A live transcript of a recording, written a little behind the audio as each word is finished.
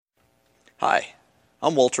Hi,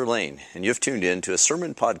 I'm Walter Lane, and you've tuned in to a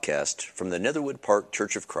sermon podcast from the Netherwood Park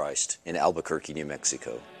Church of Christ in Albuquerque, New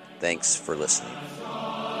Mexico. Thanks for listening.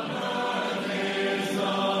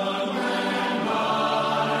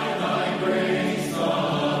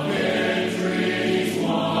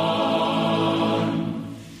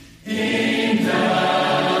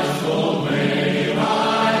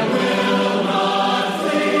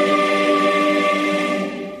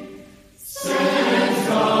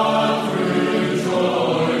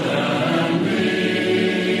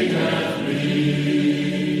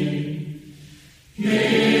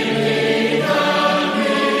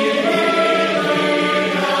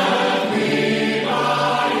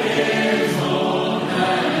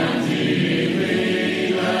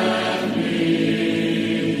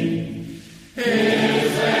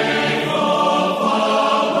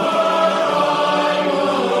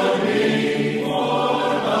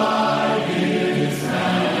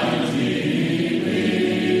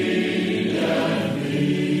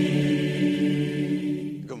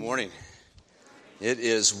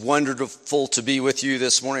 Wonderful to be with you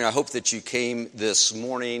this morning. I hope that you came this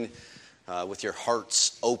morning with your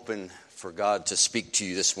hearts open for God to speak to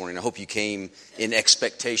you this morning. I hope you came in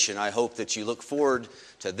expectation. I hope that you look forward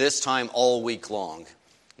to this time all week long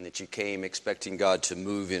and that you came expecting God to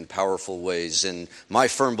move in powerful ways. And my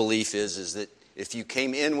firm belief is that if you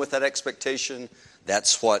came in with that expectation,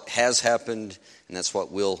 that's what has happened and that's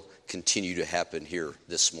what will continue to happen here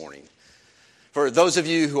this morning. For those of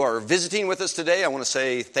you who are visiting with us today, I want to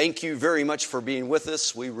say thank you very much for being with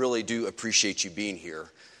us. We really do appreciate you being here.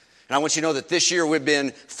 And I want you to know that this year we've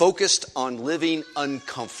been focused on living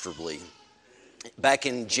uncomfortably. Back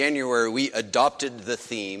in January, we adopted the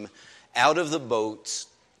theme, Out of the Boat,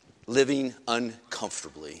 Living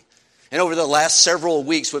Uncomfortably. And over the last several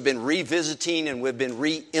weeks, we've been revisiting and we've been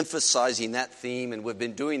re-emphasizing that theme, and we've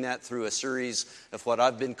been doing that through a series of what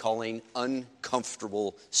I've been calling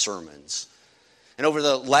uncomfortable sermons. And over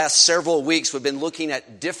the last several weeks, we've been looking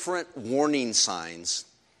at different warning signs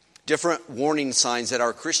that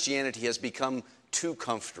our Christianity has become too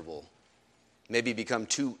comfortable, maybe become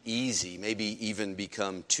too easy, maybe even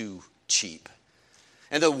become too cheap.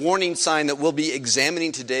 And the warning sign that we'll be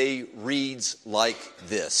examining today reads like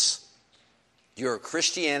this: your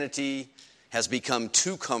Christianity has become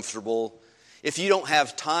too comfortable if you don't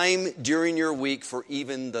have time during your week for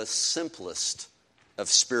even the simplest of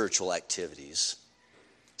spiritual activities.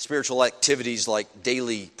 Spiritual activities like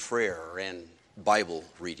daily prayer and Bible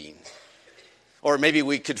reading. Or maybe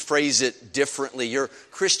we could phrase it differently. Your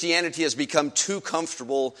Christianity has become too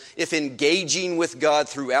comfortable if engaging with God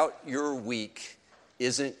throughout your week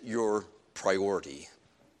isn't your priority.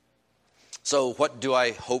 So what do I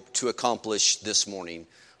hope to accomplish this morning?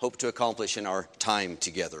 Hope to accomplish in our time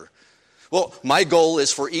together? Well, my goal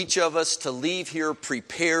is for each of us to leave here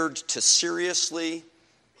prepared to seriously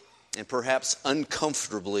and perhaps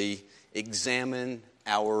uncomfortably examine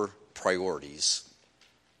our priorities.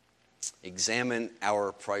 Examine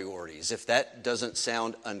our priorities. If that doesn't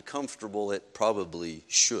sound uncomfortable, it probably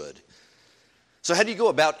should. So how do you go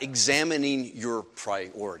about examining your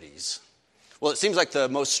priorities? Well, it seems like the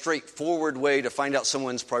most straightforward way to find out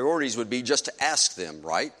someone's priorities would be just to ask them,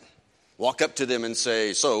 right? Walk up to them and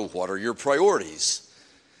say, "So, what are your priorities?"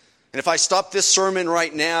 And if I stopped this sermon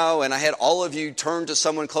right now and I had all of you turn to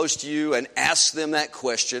someone close to you and ask them that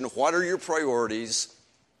question, what are your priorities?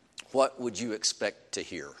 What would you expect to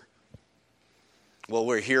hear? Well,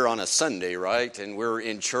 we're here on a Sunday, right? And we're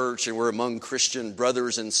in church and we're among Christian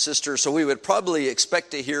brothers and sisters. So we would probably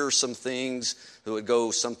expect to hear some things that would go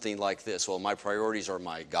something like this. Well, my priorities are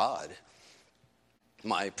my God.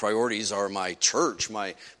 My priorities are my church.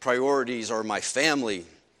 My priorities are my family.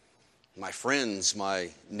 My friends, my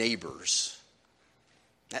neighbors.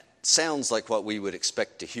 That sounds like what we would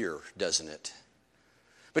expect to hear, doesn't it?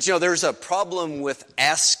 But you know, there's a problem with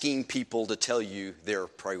asking people to tell you their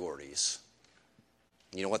priorities.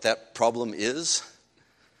 You know what that problem is?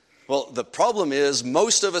 Well, the problem is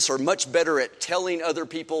most of us are much better at telling other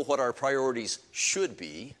people what our priorities should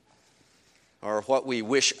be, or what we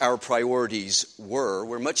wish our priorities were.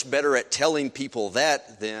 We're much better at telling people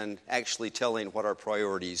that than actually telling what our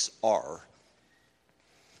priorities are.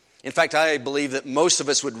 In fact, I believe that most of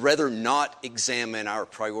us would rather not examine our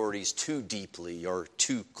priorities too deeply or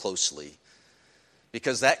too closely,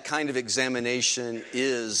 because that kind of examination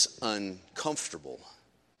is uncomfortable.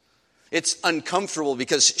 It's uncomfortable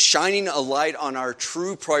because shining a light on our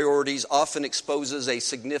true priorities often exposes a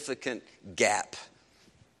significant gap.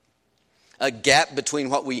 A gap between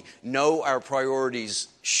what we know our priorities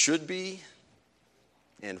should be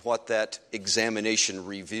and what that examination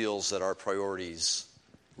reveals that our priorities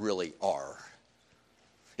really are.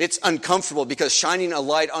 It's uncomfortable because shining a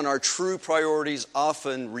light on our true priorities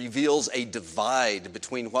often reveals a divide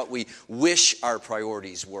between what we wish our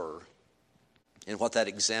priorities were and what that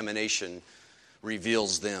examination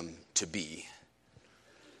reveals them to be.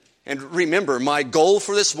 And remember, my goal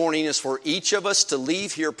for this morning is for each of us to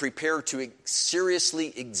leave here prepared to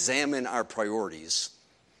seriously examine our priorities,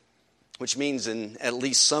 which means in at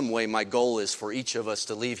least some way my goal is for each of us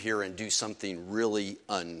to leave here and do something really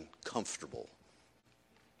uncomfortable.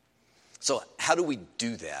 So how do we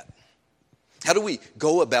do that? How do we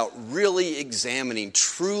go about really examining,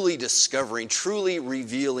 truly discovering, truly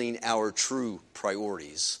revealing our true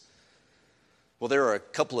priorities? Well, there are a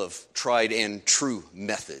couple of tried and true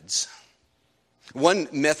methods. One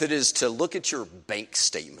method is to look at your bank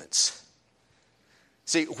statements.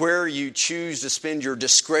 See, where you choose to spend your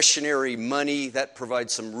discretionary money, that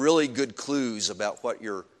provides some really good clues about what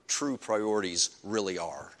your true priorities really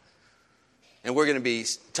are. And we're going to be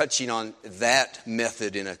touching on that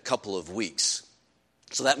method in a couple of weeks.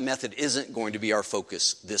 So that method isn't going to be our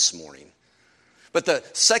focus this morning. But the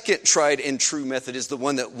second tried and true method is the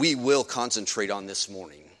one that we will concentrate on this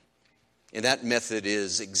morning. And that method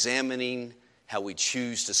is examining how we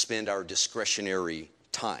choose to spend our discretionary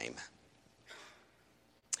time.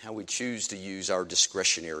 How we choose to use our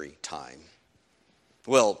discretionary time.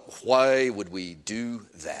 Well, why would we do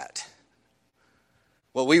that?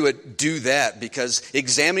 Well, we would do that because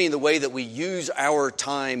examining the way that we use our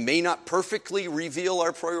time may not perfectly reveal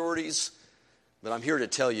our priorities, but I'm here to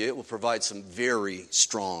tell you it will provide some very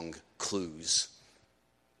strong clues.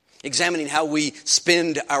 Examining how we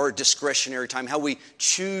spend our discretionary time, how we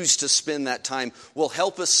choose to spend that time, will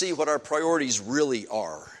help us see what our priorities really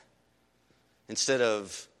are, instead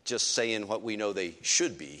of just saying what we know they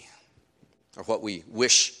should be or what we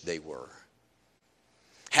wish they were.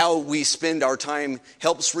 How we spend our time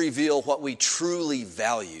helps reveal what we truly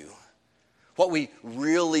value, what we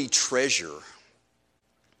really treasure,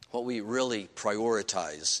 what we really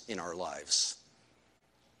prioritize in our lives.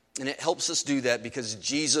 And it helps us do that because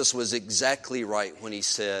Jesus was exactly right when he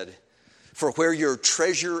said, "For where your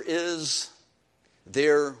treasure is,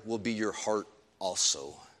 there will be your heart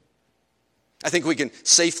also." I think we can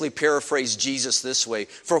safely paraphrase Jesus this way: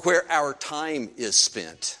 for where our time is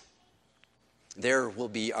spent, there will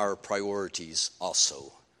be our priorities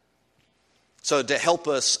also. So to help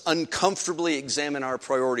us uncomfortably examine our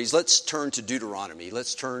priorities, let's turn to Deuteronomy.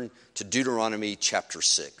 Let's turn to Deuteronomy chapter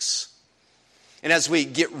 6. And as we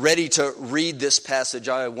get ready to read this passage,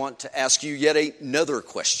 I want to ask you yet another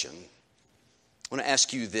question. I want to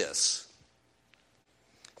ask you this.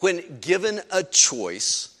 When given a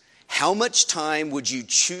choice, how much time would you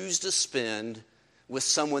choose to spend with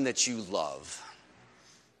someone that you love?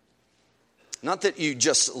 Not that you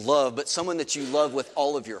just love, but someone that you love with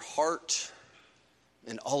all of your heart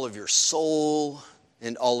and all of your soul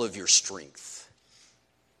and all of your strength.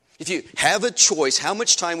 If you have a choice, how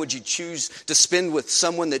much time would you choose to spend with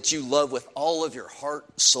someone that you love with all of your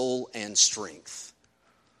heart, soul, and strength?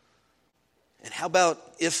 And how about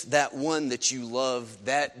if that one that you love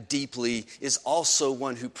that deeply is also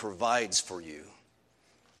one who provides for you?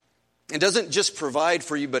 And doesn't just provide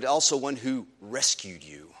for you, but also one who rescued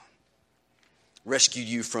you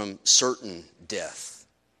from certain death.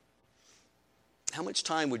 How much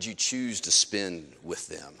time would you choose to spend with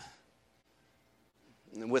them?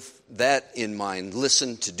 And with that in mind,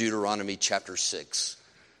 listen to Deuteronomy chapter 6,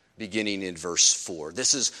 beginning in verse 4.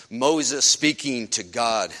 This is Moses speaking to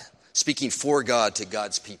God, speaking for God to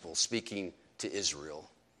God's people, speaking to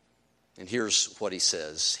Israel. And here's what he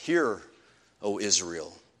says: "Hear, O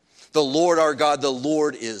Israel, the Lord our God, the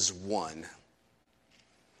Lord is one.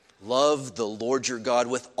 Love the Lord your God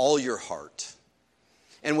with all your heart,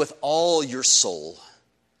 and with all your soul,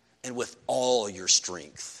 and with all your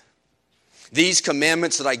strength. These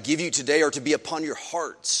commandments that I give you today are to be upon your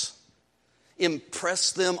hearts.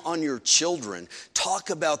 Impress them on your children. Talk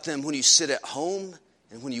about them when you sit at home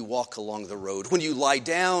and when you walk along the road, when you lie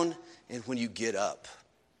down and when you get up.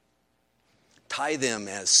 Tie them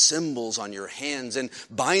as symbols on your hands and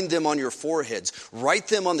bind them on your foreheads. Write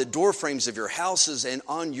them on the doorframes of your houses and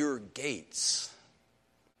on your gates."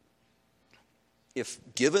 If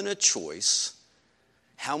given a choice,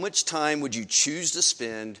 how much time would you choose to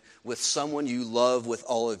spend with someone you love with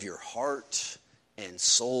all of your heart and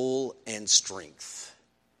soul and strength?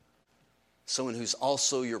 Someone who's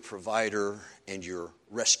also your provider and your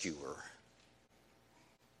rescuer.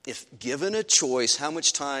 If given a choice, how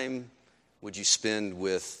much time would you spend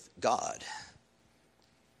with God?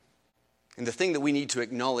 And the thing that we need to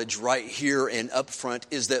acknowledge right here and up front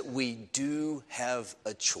is that we do have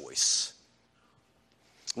a choice.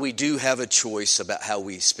 we do have a choice about how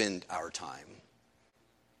we spend our time.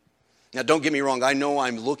 Now, don't get me wrong. I know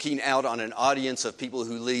I'm looking out on an audience of people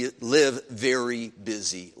who live very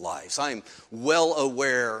busy lives. I'm well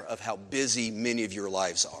aware of how busy many of your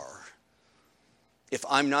lives are. If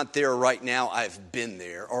I'm not there right now, I've been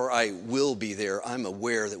there, or I will be there. I'm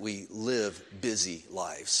aware that we live busy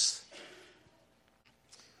lives.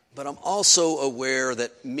 But I'm also aware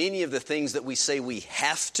that many of the things that we say we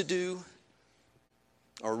have to do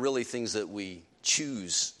are really things that we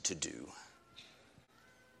choose to do.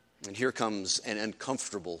 And here comes an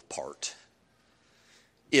uncomfortable part.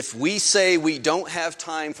 If we say we don't have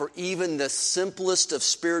time for even the simplest of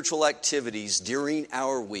spiritual activities during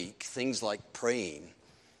our week, things like praying,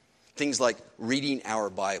 things like reading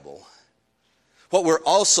our Bible, what we're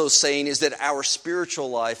also saying is that our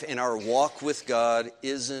spiritual life and our walk with God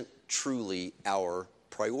isn't truly our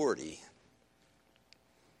priority.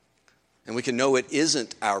 And we can know it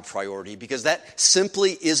isn't our priority because that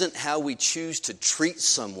simply isn't how we choose to treat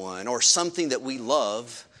someone or something that we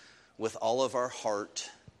love with all of our heart,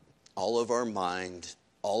 all of our mind,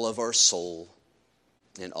 all of our soul,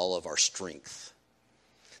 and all of our strength.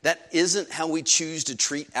 That isn't how we choose to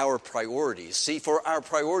treat our priorities. See, for our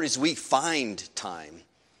priorities, we find time.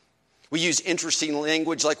 We use interesting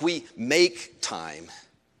language like we make time.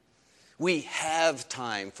 We have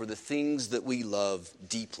time for the things that we love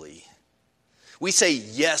deeply. We say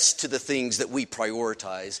yes to the things that we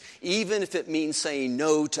prioritize, even if it means saying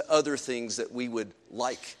no to other things that we would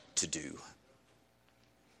like to do.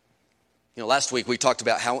 Last week we talked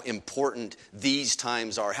about how important these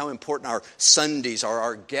times are, how important our Sundays are,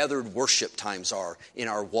 our gathered worship times are in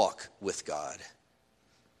our walk with God.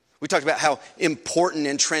 We talked about how important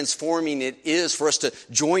and transforming it is for us to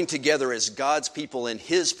join together as God's people in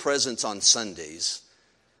His presence on Sundays.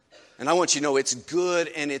 And I want you to know it's good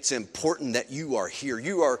and it's important that you are here.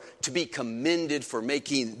 You are to be commended for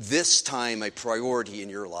making this time a priority in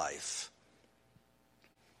your life.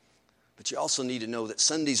 But you also need to know that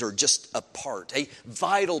Sundays are just a part, a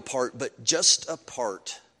vital part, but just a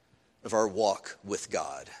part of our walk with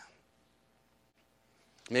God.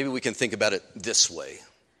 Maybe we can think about it this way.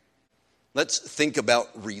 Let's think about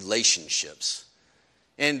relationships.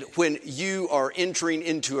 And when you are entering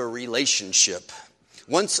into a relationship,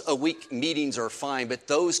 once a week meetings are fine, but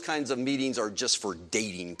those kinds of meetings are just for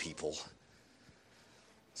dating people.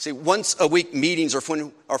 See, once a week meetings are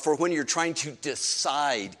for when you're trying to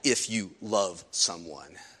decide if you love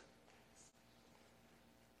someone.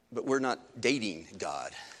 But we're not dating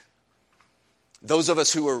God. Those of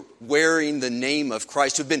us who are wearing the name of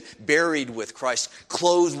Christ, who've been buried with Christ,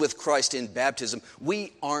 clothed with Christ in baptism,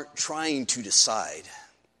 we aren't trying to decide.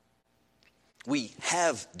 We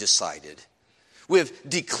have decided. We have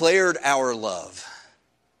declared our love.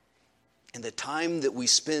 And the time that we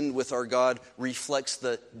spend with our God reflects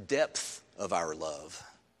the depth of our love.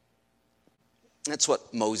 That's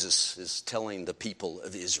what Moses is telling the people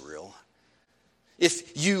of Israel.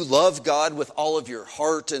 If you love God with all of your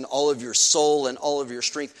heart and all of your soul and all of your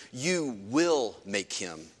strength, you will make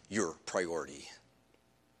Him your priority.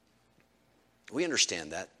 We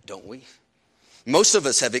understand that, don't we? Most of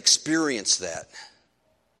us have experienced that.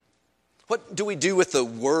 What do we do with the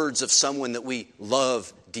words of someone that we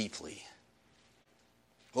love deeply?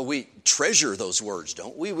 Well, we treasure those words,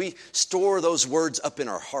 don't we? We store those words up in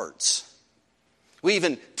our hearts. We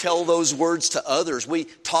even tell those words to others. We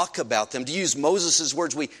talk about them. To use Moses'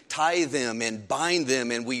 words, we tie them and bind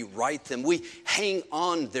them and we write them. We hang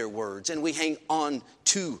on their words and we hang on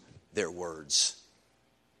to their words.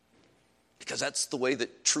 Because that's the way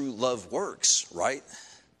that true love works, right?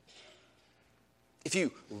 If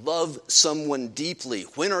you love someone deeply,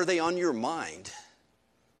 when are they on your mind?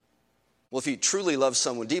 Well, if you truly love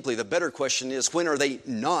someone deeply, the better question is, when are they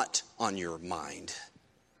not on your mind?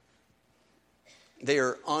 They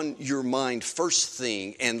are on your mind first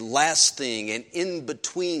thing and last thing and in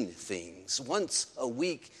between things. Once a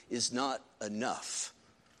week is not enough.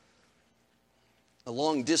 A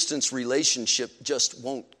long-distance relationship just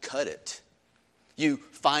won't cut it. You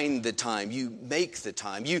find the time. You make the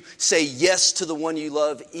time. You say yes to the one you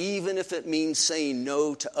love, even if it means saying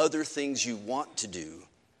no to other things you want to do.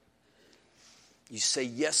 You say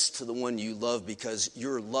yes to the one you love because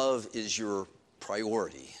your love is your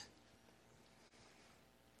priority.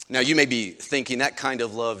 Now, you may be thinking that kind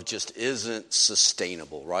of love just isn't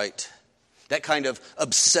sustainable, right? That kind of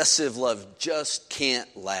obsessive love just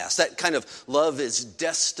can't last. That kind of love is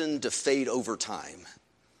destined to fade over time.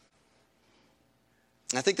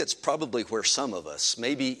 I think that's probably where some of us,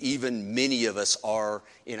 maybe even many of us, are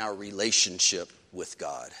in our relationship with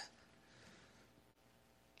God.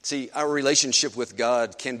 See, our relationship with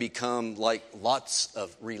God can become like lots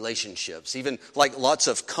of relationships, even like lots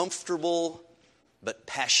of comfortable but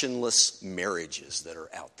passionless marriages that are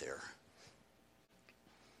out there.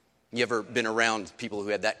 You ever been around people who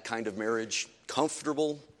had that kind of marriage?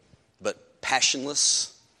 Comfortable but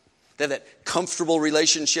passionless? They have that comfortable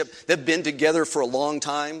relationship. They've been together for a long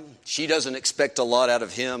time. She doesn't expect a lot out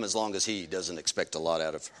of him as long as he doesn't expect a lot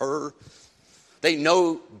out of her. They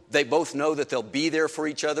both know that they'll be there for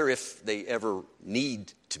each other if they ever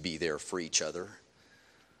need to be there for each other.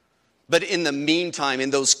 But in the meantime, in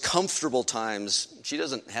those comfortable times, she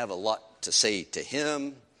doesn't have a lot to say to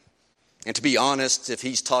him. And to be honest, if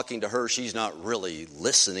he's talking to her, she's not really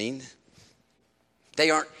listening. They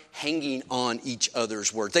aren't hanging on each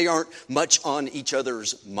other's words. They aren't much on each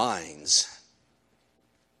other's minds.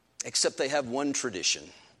 Except they have one tradition.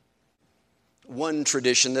 One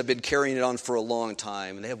tradition. They've been carrying it on for a long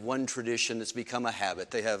time. And they have one tradition that's become a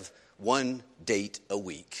habit. They have one date a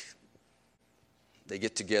week. They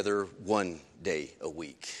get together one day a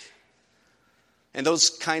week. And those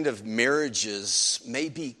kind of marriages may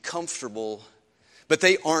be comfortable, but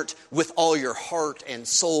they aren't with all your heart and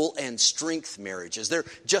soul and strength marriages. They're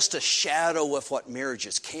just a shadow of what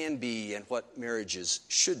marriages can be and what marriages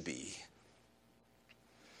should be.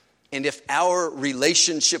 And if our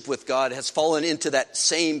relationship with God has fallen into that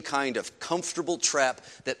same kind of comfortable trap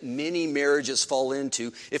that many marriages fall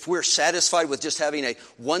into, if we're satisfied with just having a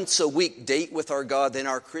once-a-week date with our God, then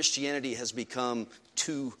our Christianity has become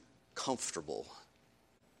too comfortable.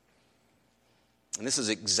 And this is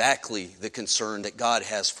exactly the concern that God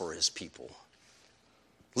has for his people.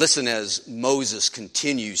 Listen as Moses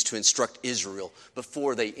continues to instruct Israel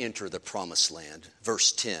before they enter the promised land.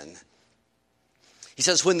 Verse 10. He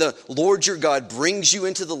says, when the Lord your God brings you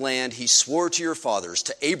into the land he swore to your fathers,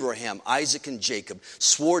 to Abraham, Isaac, and Jacob,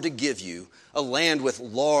 swore to give you, a land with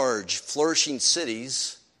large, flourishing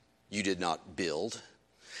cities you did not build,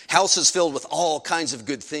 houses filled with all kinds of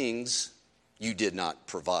good things you did not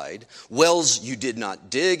provide, wells you did not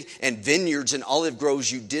dig, and vineyards and olive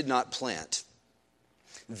groves you did not plant.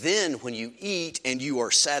 Then when you eat and you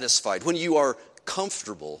are satisfied, when you are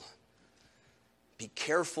comfortable, be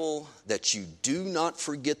careful that you do not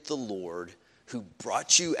forget the Lord who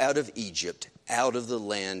brought you out of Egypt, out of the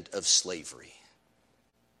land of slavery.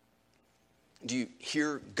 Do you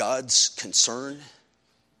hear God's concern?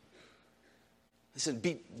 Listen,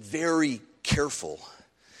 be very careful.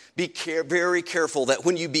 Be very careful that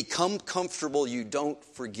when you become comfortable, you don't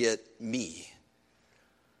forget me.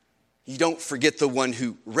 You don't forget the one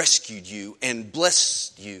who rescued you and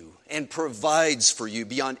blessed you and provides for you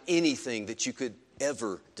beyond anything that you could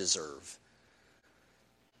ever deserve.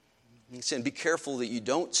 He said, be careful that you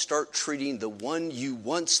don't start treating the one you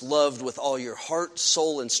once loved with all your heart,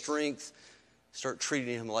 soul, and strength, start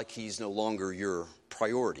treating him like he's no longer your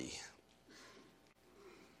priority.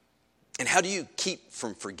 And how do you keep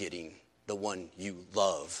from forgetting the one you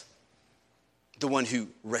love, the one who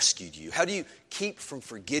rescued you? How do you keep from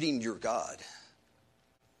forgetting your God?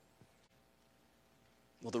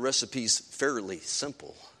 Well, the recipe's fairly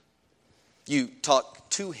simple. You talk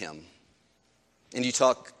to him, and you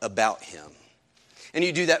talk about him. And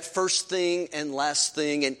you do that first thing and last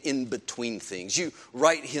thing and in between things. You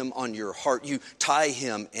write him on your heart. You tie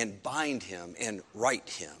him and bind him and write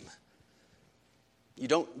him. You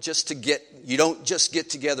don't just get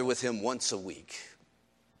together with him once a week.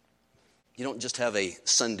 You don't just have a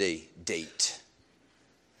Sunday date.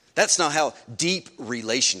 That's not how deep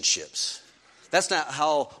relationships. That's not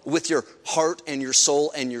how with your heart and your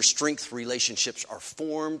soul and your strength relationships are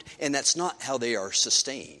formed, and that's not how they are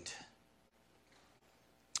sustained.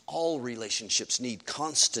 All relationships need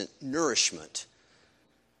constant nourishment,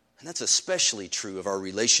 and that's especially true of our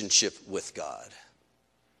relationship with God.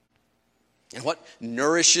 And what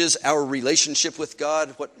nourishes our relationship with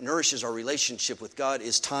God,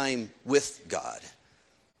 is time with God.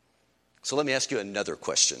 So let me ask you another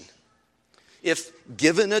question. If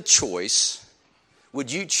given a choice,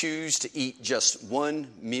 would you choose to eat just one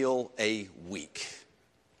meal a week?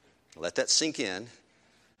 Let that sink in.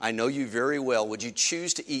 I know you very well. Would you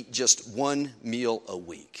choose to eat just one meal a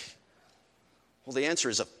week? Well, the answer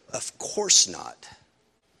is of course not.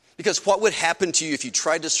 Because what would happen to you if you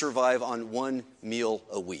tried to survive on one meal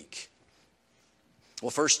a week?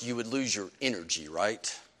 Well, first you would lose your energy,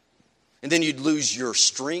 right? And then you'd lose your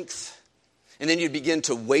strength. And then you'd begin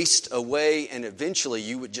to waste away, and eventually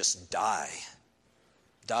you would just die.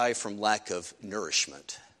 Die from lack of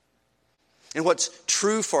nourishment. And what's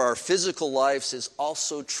true for our physical lives is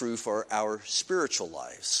also true for our spiritual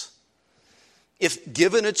lives. If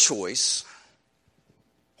given a choice,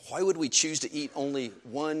 Why would we choose to eat only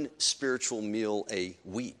one spiritual meal a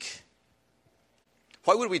week?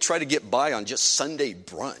 Why would we try to get by on just Sunday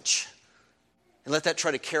brunch and let that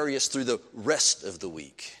try to carry us through the rest of the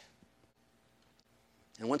week?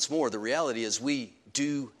 And once more, the reality is we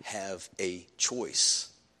do have a choice.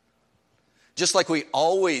 Just like we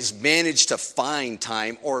always manage to find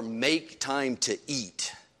time or make time to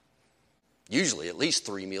eat, usually at least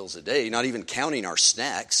 3 meals a day, not even counting our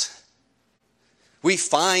snacks. We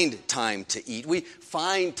find time to eat. We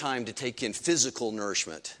find time to take in physical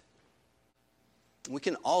nourishment. We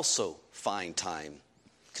can also find time,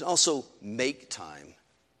 we can also make time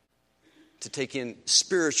to take in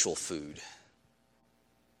spiritual food.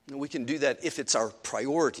 And we can do that if it's our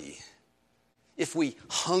priority, if we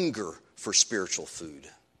hunger for spiritual food.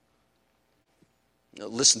 Now,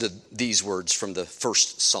 listen to these words from the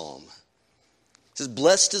first Psalm. It says,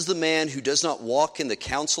 "Blessed is the man who does not walk in the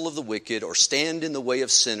counsel of the wicked, or stand in the way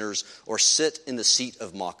of sinners, or sit in the seat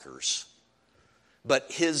of mockers.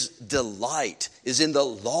 But his delight is in the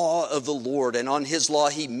law of the Lord, and on his law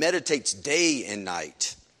he meditates day and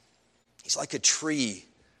night. He's like a tree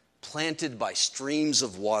planted by streams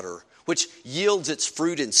of water, which yields its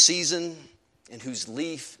fruit in season, and whose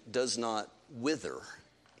leaf does not wither."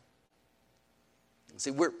 See,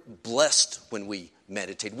 we're blessed when we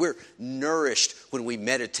meditate. We're nourished when we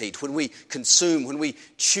meditate, when we consume, when we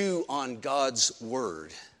chew on God's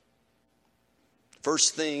word.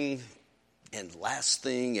 First thing and last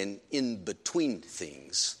thing and in between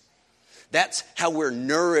things. That's how we're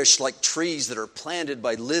nourished like trees that are planted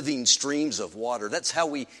by living streams of water. That's how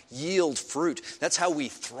we yield fruit. That's how we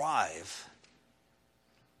thrive.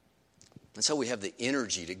 That's how we have the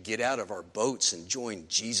energy to get out of our boats and join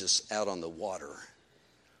Jesus out on the water.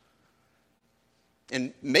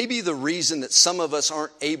 And maybe the reason that some of us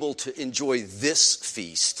aren't able to enjoy this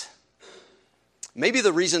feast, maybe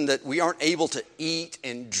the reason that we aren't able to eat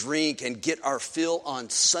and drink and get our fill on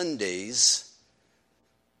Sundays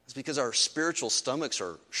is because our spiritual stomachs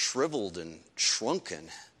are shriveled and shrunken.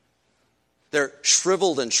 They're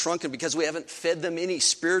shriveled and shrunken because we haven't fed them any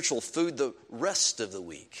spiritual food the rest of the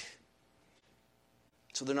week.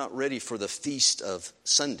 So they're not ready for the feast of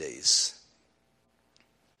Sundays.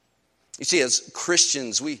 You see, as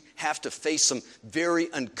Christians, we have to face some very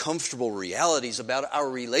uncomfortable realities about our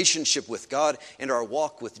relationship with God and our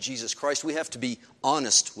walk with Jesus Christ. We have to be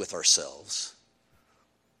honest with ourselves.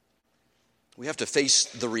 We have to face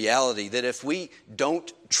the reality that if we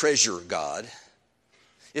don't treasure God,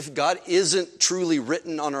 if God isn't truly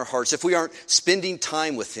written on our hearts, if we aren't spending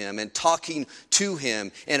time with Him and talking to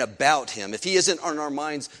Him and about Him, if He isn't on our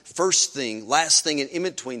minds first thing, last thing, and in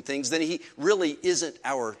between things, then He really isn't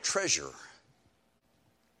our treasure.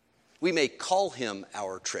 We may call Him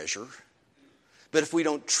our treasure, but if we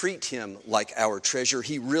don't treat Him like our treasure,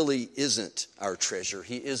 He really isn't our treasure.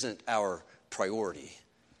 He isn't our priority.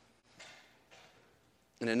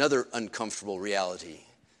 And another uncomfortable reality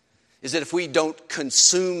is that if we don't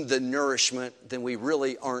consume the nourishment, then we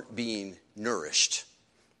really aren't being nourished.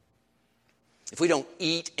 If we don't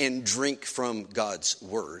eat and drink from God's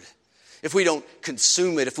word, if we don't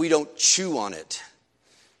consume it, if we don't chew on it,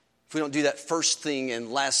 if we don't do that first thing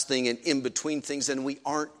and last thing and in between things, then we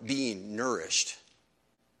aren't being nourished.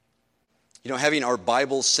 You know, having our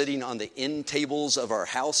Bibles sitting on the end tables of our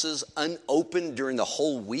houses unopened during the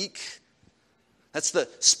whole week, that's the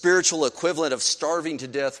spiritual equivalent of starving to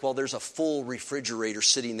death while there's a full refrigerator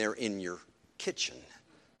sitting there in your kitchen.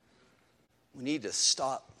 We need to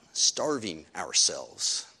stop starving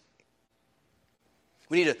ourselves.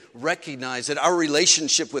 We need to recognize that our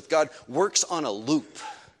relationship with God works on a loop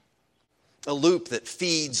that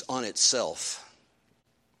feeds on itself.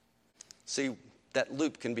 See, that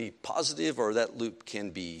loop can be positive or that loop can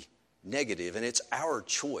be negative, and it's our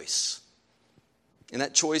choice. And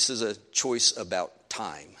that choice is a choice about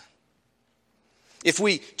time. If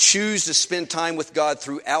we choose to spend time with God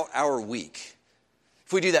throughout our week,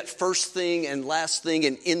 if we do that first thing and last thing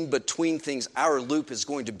and in between things, our loop is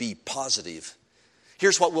going to be positive.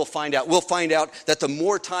 Here's what we'll find out. We'll find out that the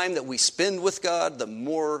more time that we spend with God, the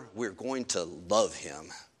more we're going to love Him.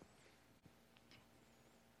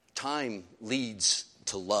 Time leads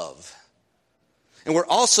to love. And we're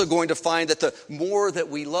also going to find that the more that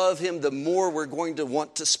we love Him, the more we're going to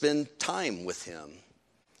want to spend time with Him.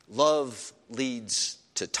 Love leads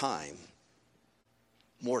to time.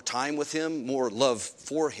 More time with Him, more love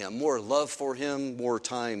for Him. More love for Him, more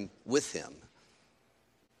time with Him.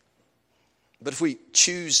 But if we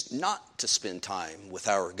choose not to spend time with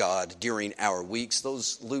our God during our weeks,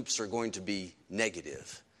 those loops are going to be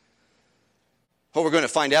negative. What we're going to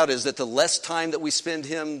find out is that the less time that we spend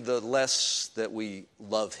Him, the less that we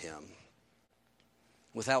love Him.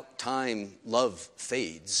 Without time, love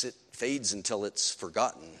fades. It fades until it's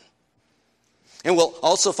forgotten. And we'll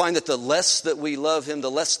also find that the less that we love Him,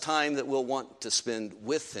 the less time that we'll want to spend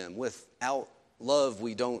with Him. Without love,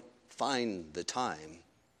 we don't find the time.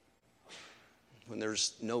 When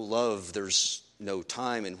there's no love, there's no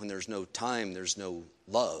time. And when there's no time, there's no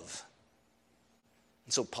love.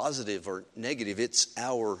 And so positive or negative, it's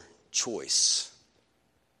our choice.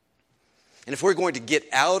 And if we're going to get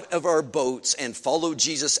out of our boats and follow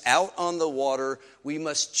Jesus out on the water, we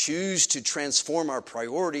must choose to transform our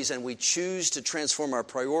priorities. And we choose to transform our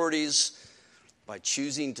priorities by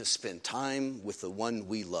choosing to spend time with the one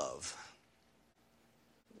we love.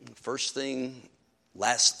 First thing,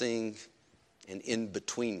 last thing, and in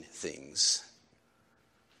between things.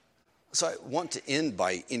 So I want to end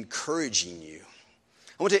by encouraging you.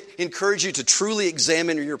 I want to encourage you to truly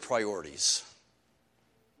examine your priorities.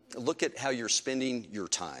 Look at how you're spending your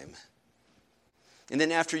time. And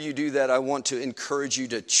then after you do that, I want to encourage you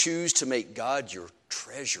to choose to make God your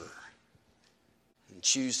treasure. And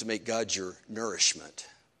choose to make God your nourishment.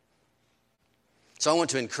 So I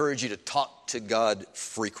want to encourage you to talk to God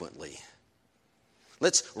frequently.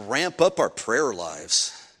 Let's ramp up our prayer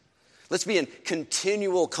lives. Let's be in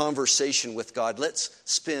continual conversation with God. Let's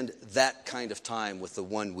spend that kind of time with the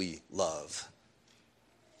one we love.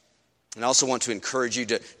 And I also want to encourage you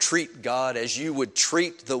to treat God as you would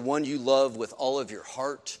treat the one you love with all of your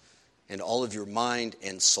heart and all of your mind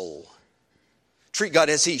and soul. Treat God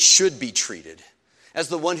as He should be treated, as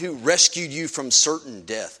the one who rescued you from certain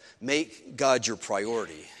death. Make God your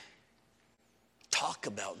priority. Talk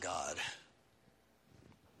about God.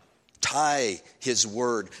 Tie His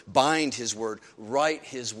word, bind His word, write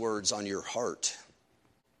His words on your heart.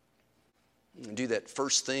 And do that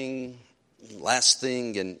first thing, last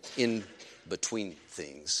thing, and in between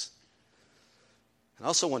things. I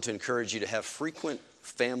also want to encourage you to have frequent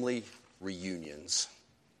family reunions.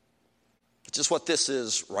 It's just what this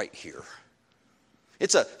is right here.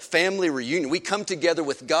 It's a family reunion. We come together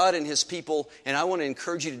with God and His people, and I want to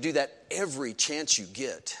encourage you to do that every chance you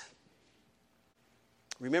get.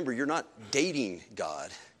 Remember, you're not dating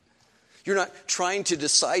God. You're not trying to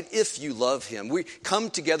decide if you love Him. We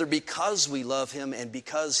come together because we love Him and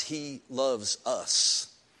because He loves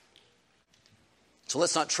us. So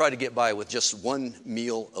let's not try to get by with just one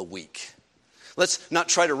meal a week. Let's not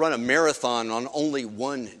try to run a marathon on only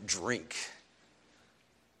one drink.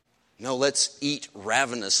 No, let's eat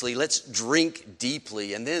ravenously. Let's drink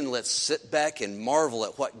deeply. And then let's sit back and marvel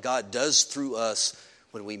at what God does through us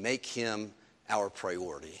when we make Him our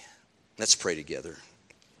priority. Let's pray together.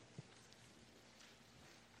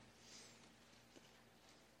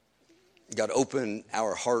 God, open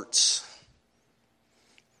our hearts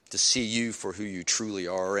to see You for who You truly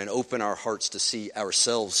are, and open our hearts to see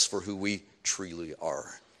ourselves for who we truly are.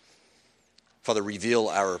 Father, reveal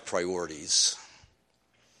our priorities.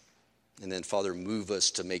 And then, Father, move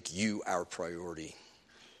us to make You our priority,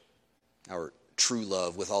 our true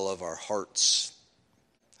love with all of our hearts,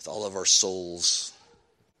 with all of our souls,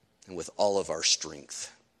 and with all of our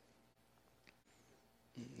strength.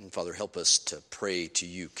 And Father, help us to pray to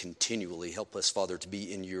You continually. Help us, Father, to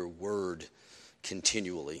be in Your word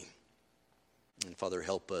continually. And Father,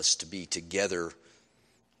 help us to be together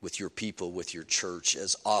with Your people, with Your church,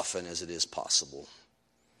 as often as it is possible,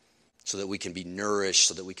 so that we can be nourished,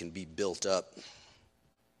 so that we can be built up.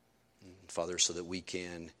 And Father, so that we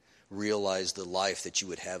can realize the life that You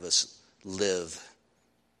would have us live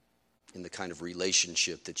in the kind of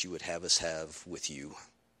relationship that You would have us have with You.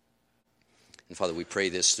 And Father, we pray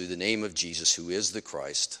this through the name of Jesus, who is the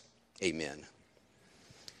Christ. Amen.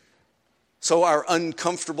 So our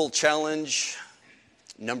uncomfortable challenge,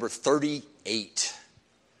 number 38.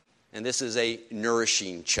 And this is a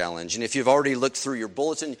nourishing challenge. And if you've already looked through your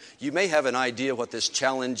bulletin, you may have an idea what this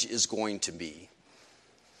challenge is going to be.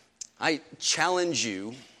 I challenge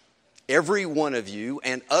you, every one of you,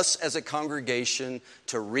 and us as a congregation,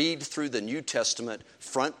 to read through the New Testament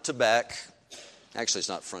front to back. Actually, it's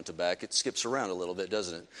not front to back. It skips around a little bit,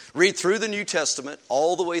 doesn't it? Read through the New Testament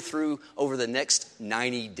all the way through over the next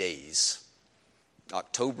 90 days.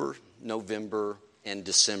 October, November, and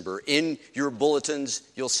December. In your bulletins,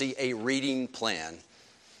 you'll see a reading plan.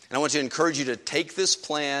 And I want to encourage you to take this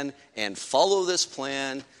plan and follow this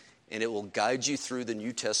plan, and it will guide you through the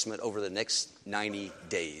New Testament over the next 90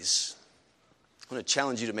 days. I want to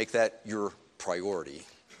challenge you to make that your priority.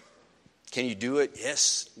 Can you do it?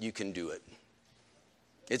 Yes, you can do it.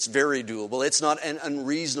 It's very doable. It's not an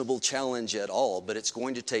unreasonable challenge at all, but it's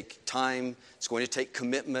going to take time. It's going to take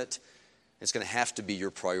commitment. It's going to have to be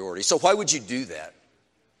your priority. So why would you do that?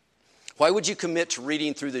 Why would you commit to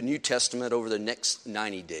reading through the New Testament over the next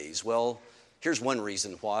 90 days? Well, here's one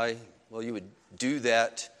reason why. Well, you would do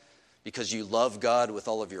that because you love God with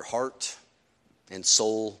all of your heart and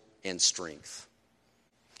soul and strength.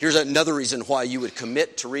 Here's another reason why you would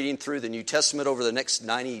commit to reading through the New Testament over the next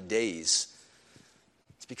 90 days.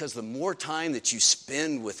 It's because the more time that you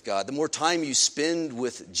spend with God, the more time you spend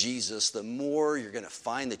with Jesus, the more you're going to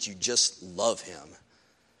find that you just love Him.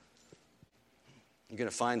 You're going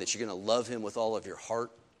to find that you're going to love Him with all of your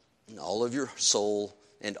heart and all of your soul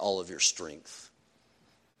and all of your strength.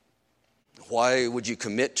 Why would you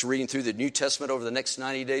commit to reading through the New Testament over the next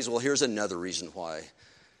 90 days? Well, here's another reason why.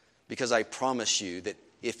 Because I promise you that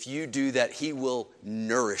if you do that, He will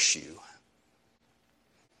nourish you.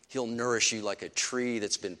 He'll nourish you like a tree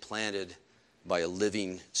that's been planted by a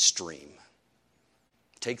living stream.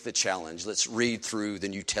 Take the challenge. Let's read through the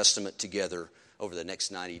New Testament together over the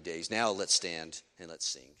next 90 days. Now let's stand and let's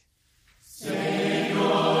sing. Savior,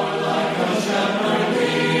 like a shepherd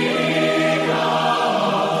leading us.